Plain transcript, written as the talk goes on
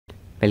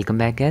Welcome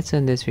back guys. So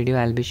in this video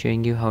I'll be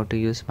showing you how to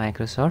use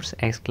Microsoft's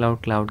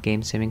xCloud cloud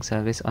game streaming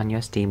service on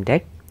your Steam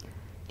Deck.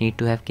 Need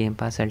to have Game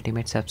Pass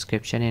Ultimate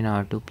subscription in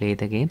order to play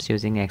the games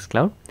using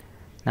xCloud.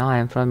 Now I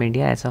am from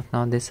India. As of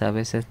now this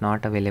service is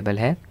not available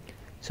here.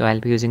 So I'll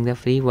be using the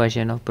free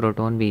version of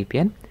Proton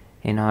VPN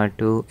in order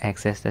to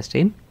access the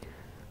stream.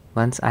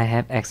 Once I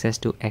have access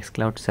to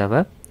xCloud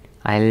server,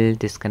 I'll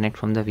disconnect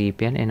from the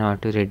VPN in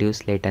order to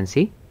reduce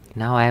latency.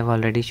 Now I have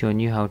already shown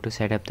you how to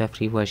set up the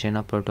free version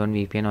of Proton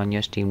VPN on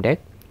your Steam Deck.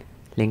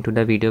 Link to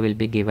the video will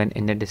be given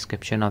in the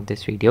description of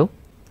this video.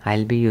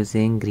 I'll be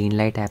using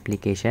Greenlight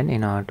application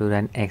in order to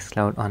run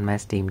xCloud on my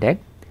Steam Deck.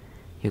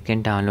 You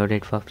can download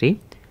it for free.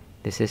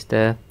 This is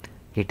the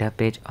GitHub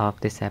page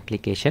of this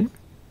application.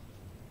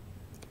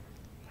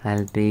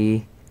 I'll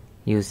be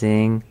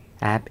using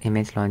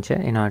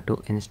AppImageLauncher in order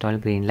to install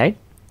Greenlight.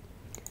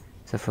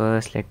 So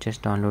first let's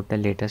just download the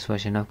latest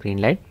version of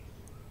Greenlight.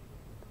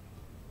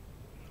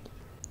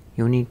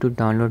 You need to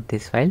download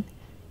this file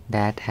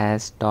that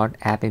has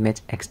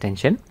 .appimage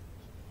extension.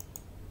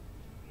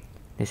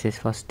 This is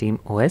for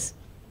SteamOS.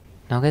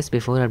 Now guys,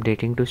 before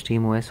updating to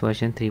SteamOS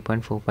version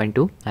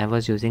 3.4.2, I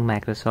was using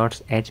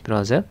Microsoft's Edge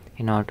browser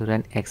in order to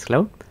run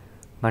xCloud,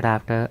 but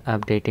after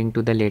updating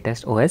to the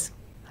latest OS,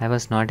 I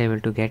was not able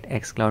to get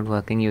xCloud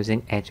working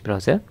using Edge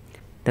browser.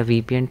 The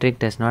VPN trick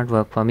does not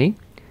work for me.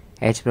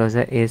 Edge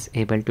browser is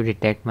able to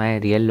detect my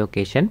real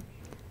location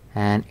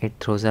and it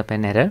throws up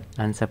an error,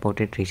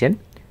 unsupported region.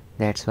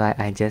 That's why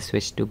I just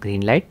switched to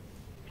Greenlight.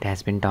 It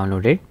has been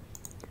downloaded.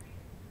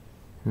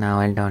 Now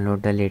I'll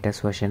download the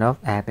latest version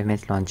of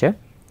AppImageLauncher.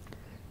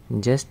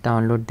 Just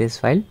download this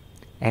file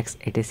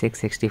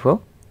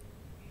x8664.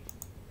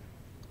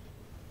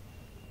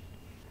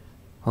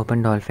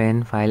 Open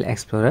Dolphin File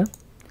Explorer.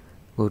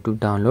 Go to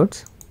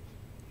Downloads.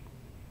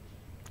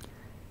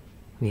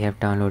 We have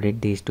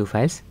downloaded these two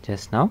files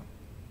just now.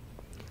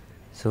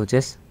 So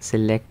just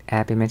select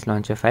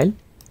AppImageLauncher file.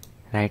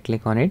 Right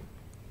click on it.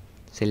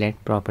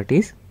 Select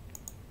Properties.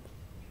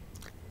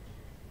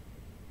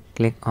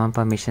 Click on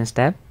Permissions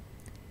tab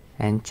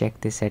and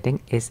check this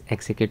setting is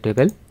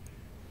executable.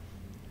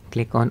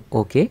 Click on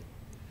OK.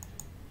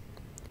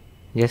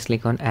 Just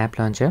click on App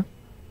Launcher.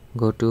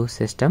 Go to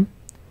System.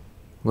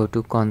 Go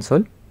to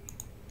Console.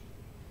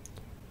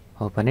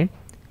 Open it.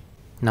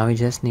 Now we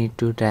just need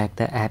to drag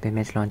the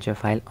AppImageLauncher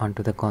file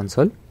onto the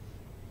console.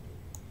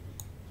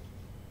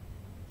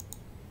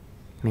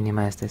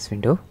 Minimize this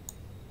window.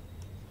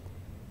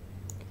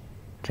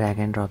 Drag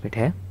and drop it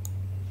here.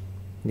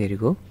 There you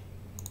go.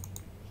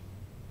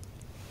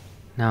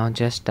 Now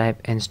just type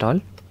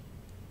install.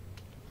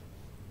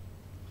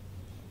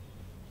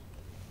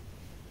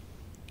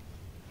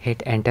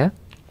 Hit enter.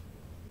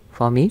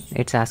 For me,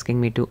 it's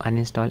asking me to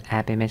uninstall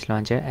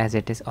AppImageLauncher as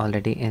it is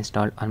already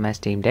installed on my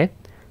Steam Deck.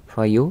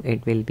 For you,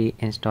 it will be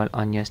installed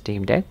on your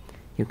Steam Deck.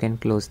 You can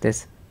close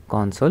this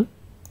console.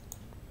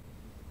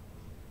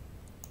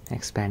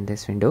 Expand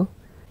this window.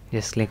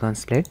 Just click on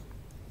split.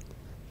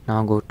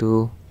 Now go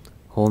to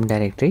home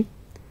directory.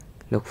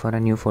 Look for a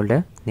new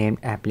folder named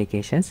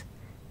applications.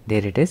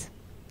 There it is.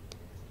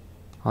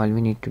 All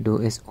we need to do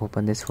is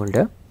open this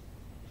folder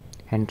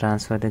and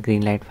transfer the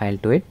Greenlight file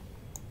to it.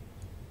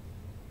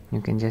 You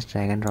can just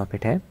drag and drop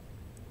it here.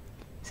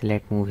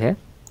 Select move here.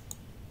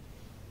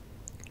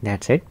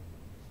 That's it.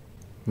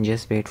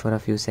 Just wait for a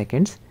few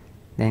seconds.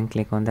 Then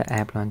click on the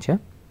app launcher.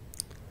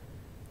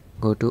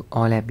 Go to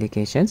all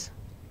applications.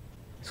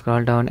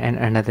 Scroll down and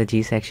under the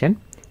G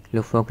section.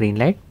 Look for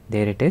Greenlight.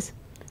 There it is.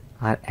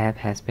 Our app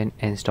has been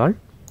installed.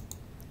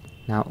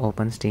 Now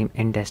open Steam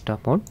in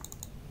desktop mode.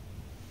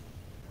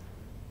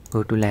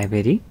 Go to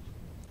library.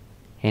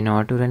 In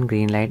order to run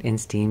Greenlight in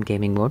Steam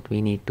gaming mode,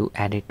 we need to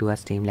add it to our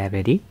Steam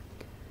library.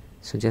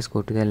 So just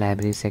go to the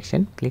library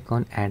section. Click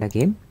on add a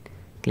game.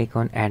 Click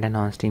on add a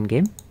non-Steam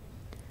game.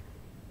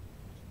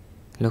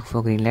 Look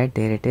for Greenlight.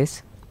 There it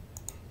is.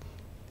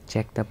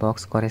 Check the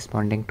box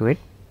corresponding to it.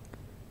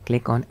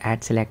 Click on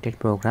add selected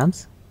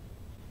programs.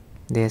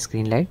 There's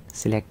Greenlight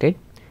selected.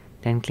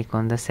 Then click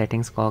on the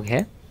settings cog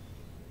here.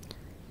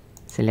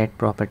 Select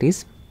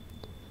properties.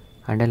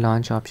 Under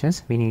launch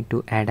options, we need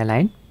to add a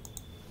line.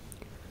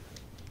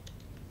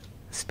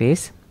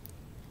 Space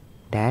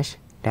dash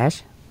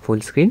dash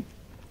full screen.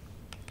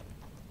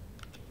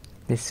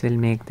 This will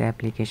make the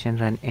application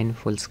run in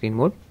full screen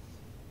mode.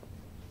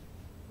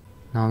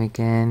 Now we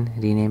can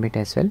rename it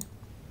as well.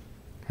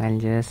 I'll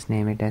just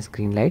name it as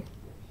Greenlight.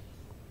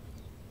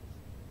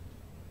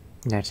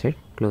 That's it.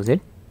 Close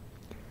it.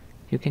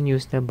 You can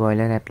use the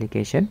BoilR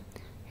application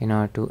in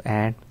order to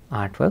add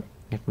artwork.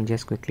 Let me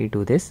just quickly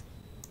do this.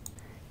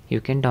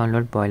 You can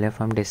download BoilR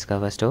from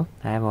Discover Store.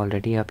 I have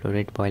already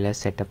uploaded BoilR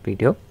setup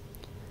video.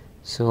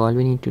 So all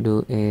we need to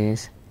do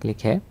is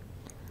click here.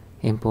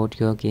 Import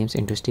your games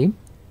into Steam.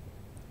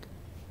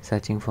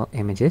 Searching for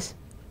images.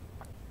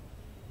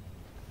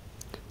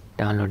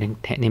 Downloading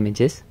 10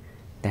 images.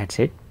 That's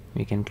it.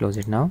 We can close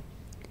it now.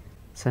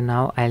 So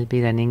now I'll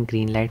be running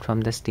Greenlight from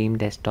the Steam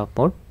desktop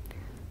mode.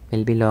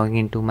 We'll be logging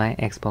into my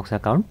Xbox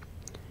account.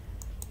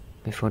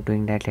 Before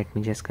doing that, let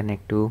me just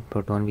connect to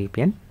Proton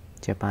VPN,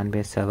 Japan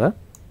based server.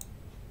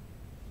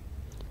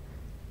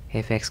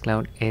 If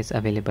xCloud is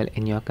available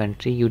in your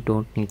country, you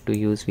don't need to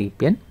use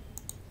VPN.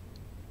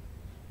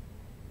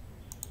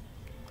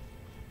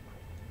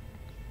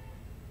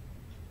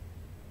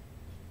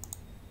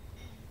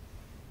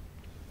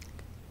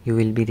 You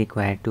will be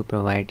required to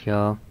provide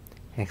your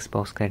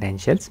Xbox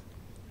credentials.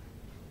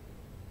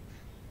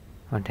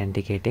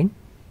 Authenticating.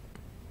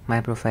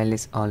 My profile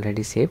is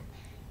already saved.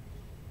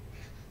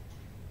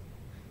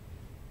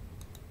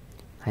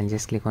 I'll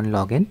just click on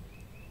login.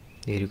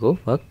 There you go,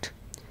 worked.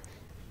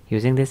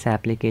 Using this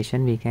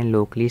application, we can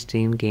locally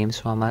stream games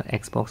from our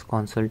Xbox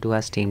console to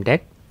our Steam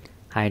Deck.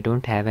 I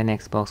don't have an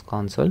Xbox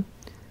console,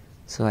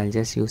 so I'll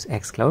just use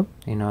xCloud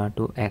in order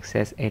to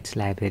access its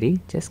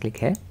library. Just click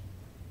here.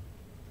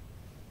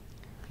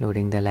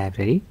 Loading the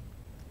library.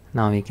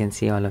 Now we can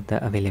see all of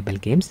the available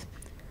games.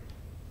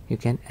 You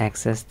can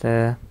access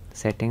the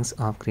settings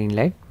of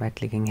Greenlight by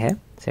clicking here,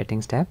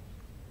 settings tab.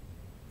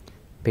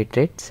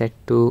 Bitrate set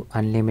to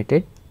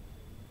unlimited.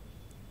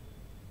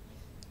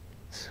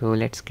 So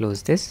let's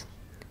close this.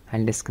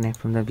 I'll disconnect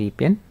from the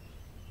VPN.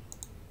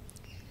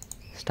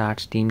 Start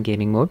Steam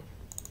gaming mode.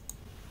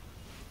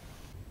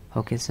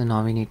 Okay, so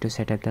now we need to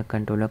set up the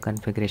controller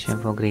configuration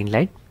for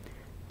Greenlight.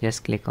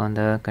 Just click on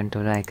the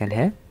controller icon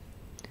here.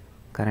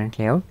 Current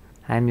layout.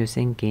 I am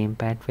using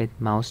gamepad with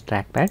mouse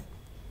trackpad.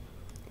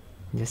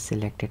 Just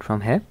select it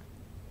from here.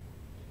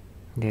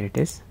 There it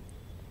is.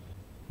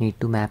 Need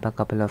to map a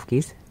couple of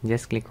keys.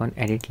 Just click on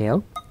edit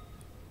layout.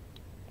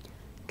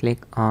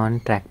 Click on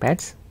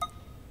trackpads.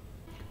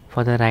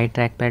 For the right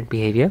trackpad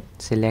behavior,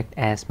 select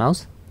as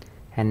mouse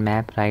and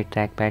map right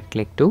trackpad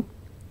click to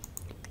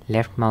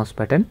left mouse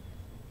button.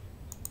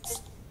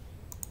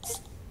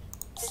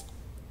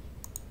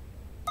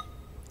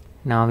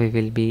 Now we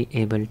will be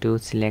able to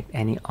select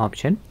any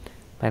option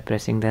by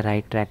pressing the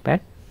right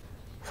trackpad.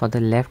 For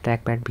the left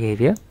trackpad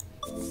behavior,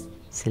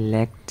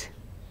 select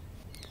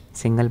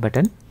single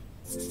button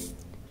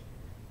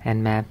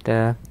and map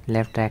the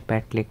left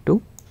trackpad click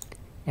to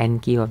N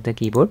key of the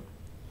keyboard.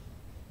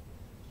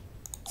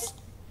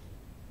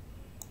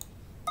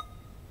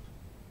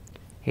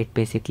 It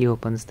basically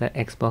opens the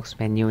Xbox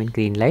menu in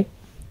Greenlight.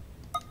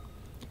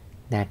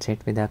 That's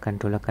it with our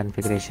controller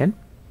configuration.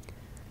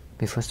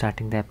 Before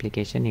starting the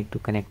application, need to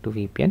connect to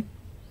VPN.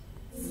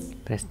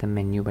 Press the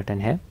menu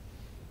button here.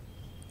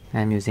 I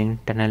am using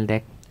Tunnel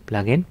Deck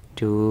plugin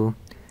to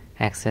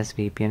access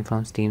VPN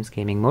from Steam's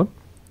gaming mode.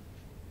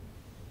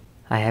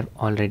 I have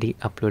already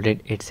uploaded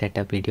its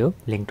setup video.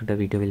 Link to the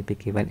video will be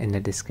given in the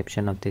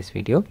description of this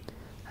video.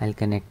 I'll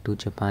connect to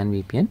Japan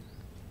VPN.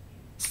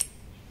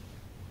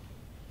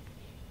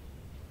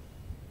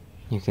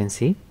 You can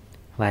see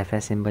Wi-Fi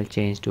symbol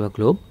changed to a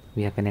globe.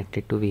 We are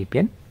connected to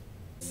VPN.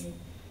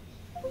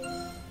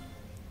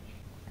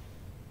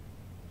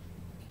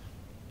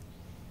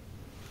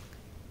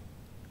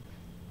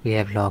 We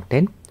have logged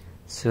in.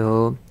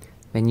 So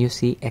when you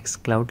see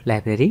xCloud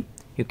library,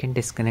 you can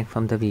disconnect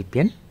from the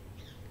VPN.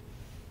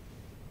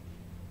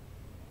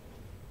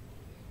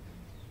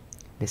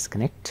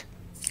 Disconnect.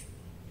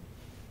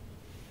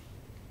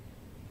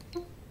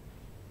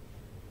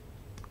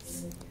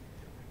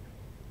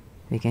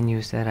 We can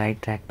use the right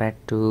trackpad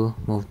to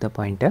move the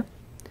pointer.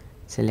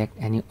 Select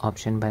any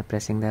option by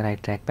pressing the right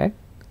trackpad,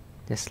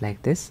 just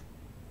like this.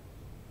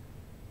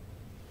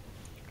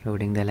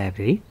 Loading the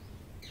library.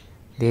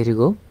 There you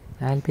go.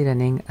 I'll be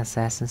running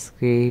Assassin's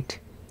Creed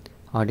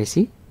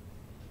Odyssey.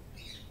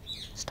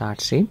 Start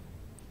stream.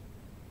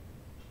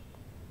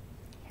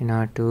 In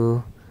order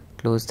to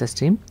close the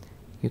stream,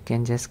 you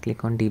can just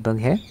click on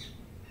debug here.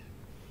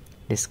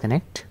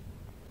 Disconnect.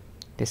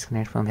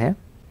 Disconnect from here.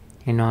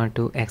 In order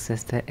to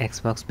access the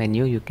Xbox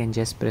menu, you can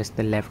just press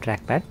the left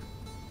trackpad,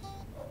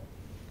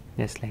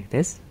 just like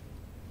this.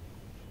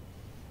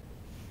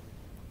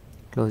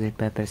 Close it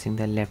by pressing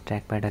the left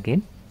trackpad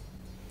again.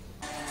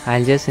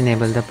 I'll just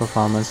enable the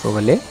performance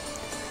overlay.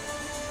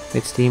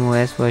 With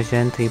SteamOS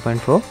version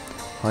 3.4,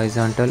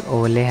 horizontal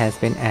overlay has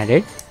been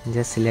added.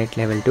 Just select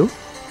level 2.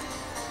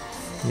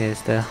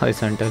 There's the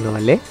horizontal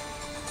overlay.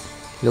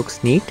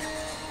 Looks neat.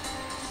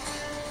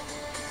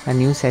 A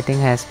new setting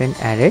has been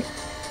added.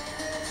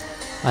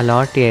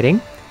 Allow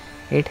tearing.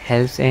 It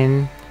helps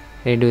in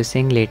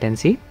reducing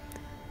latency.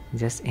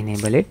 Just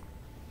enable it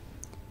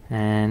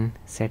and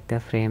set the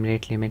frame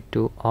rate limit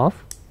to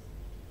off.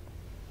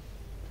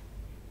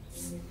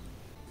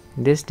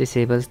 This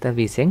disables the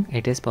VSync.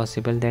 It is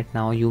possible that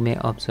now you may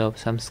observe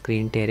some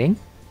screen tearing.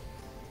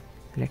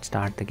 Let's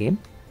start the game.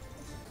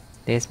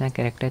 There's my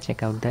character.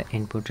 Check out the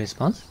input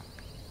response.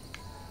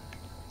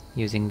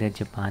 Using the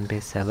Japan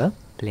based server,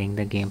 playing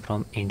the game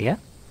from India.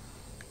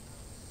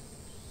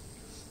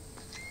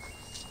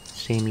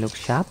 Stream looks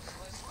sharp.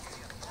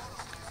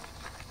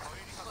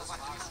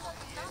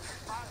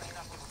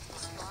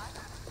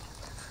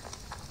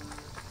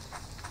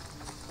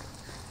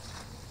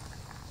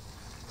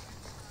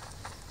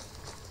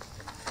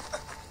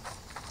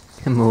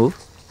 Move.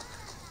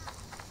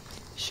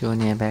 Show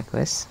nearby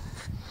quest.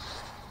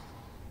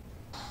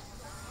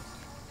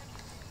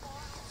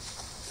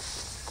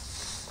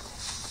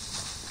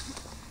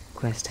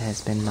 Quest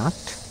has been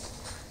marked.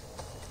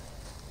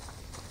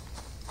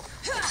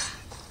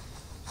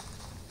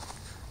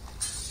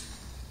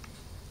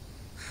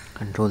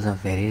 Controls are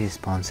very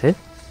responsive.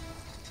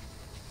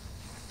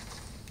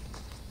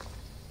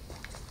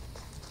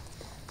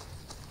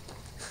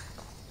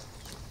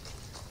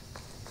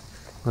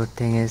 Good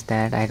thing is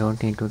that I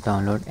don't need to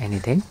download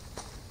anything.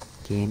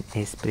 Game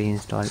is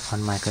pre-installed on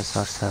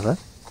Microsoft server.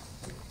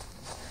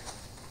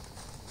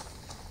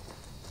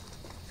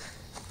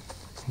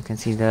 You can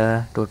see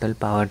the total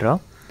power draw.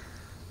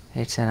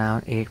 It's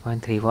around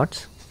 8.3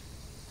 watts.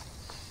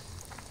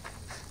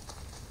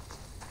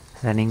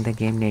 Running the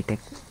game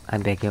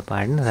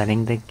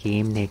running the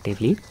game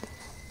natively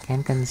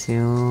can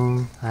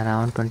consume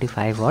around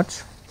 25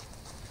 watts.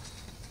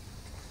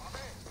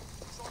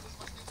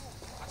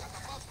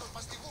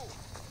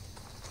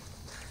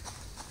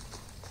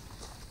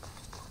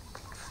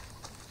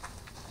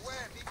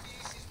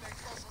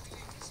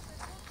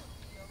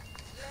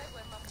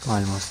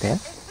 Almost there.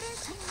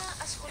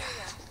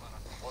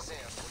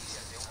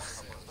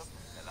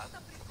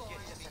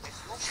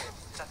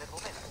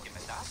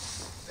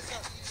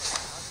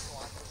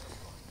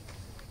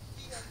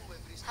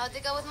 How'd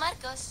it go with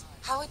Marcos?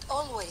 How it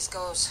always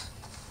goes.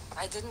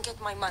 I didn't get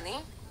my money,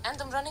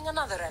 and I'm running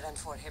another errand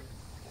for him.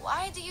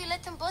 Why do you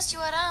let him boss you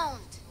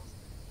around?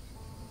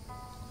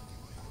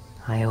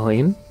 I owe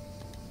him.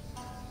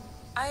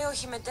 I owe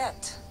him a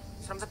debt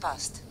from the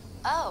past.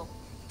 Oh,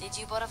 did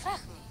you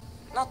borrowfrach me?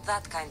 Not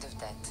that kind of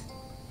debt.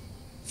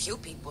 Few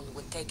people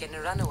would take in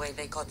a runaway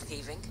they caught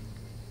thieving.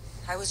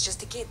 I was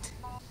just a kid.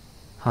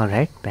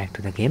 Alright, back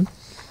to the game.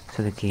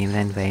 So the game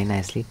ran very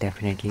nicely,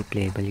 definitely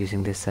playable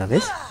using this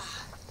service.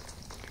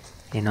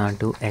 In order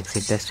to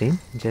exit the stream,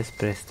 just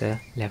press the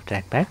left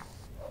trackpad.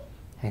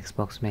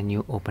 Xbox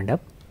menu opened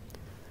up.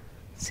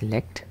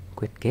 Select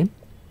quit game.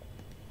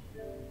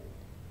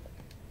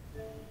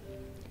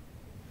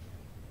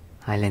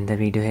 I'll end the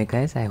video here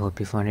guys. I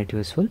hope you found it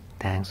useful.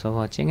 Thanks for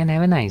watching and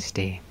have a nice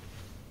day.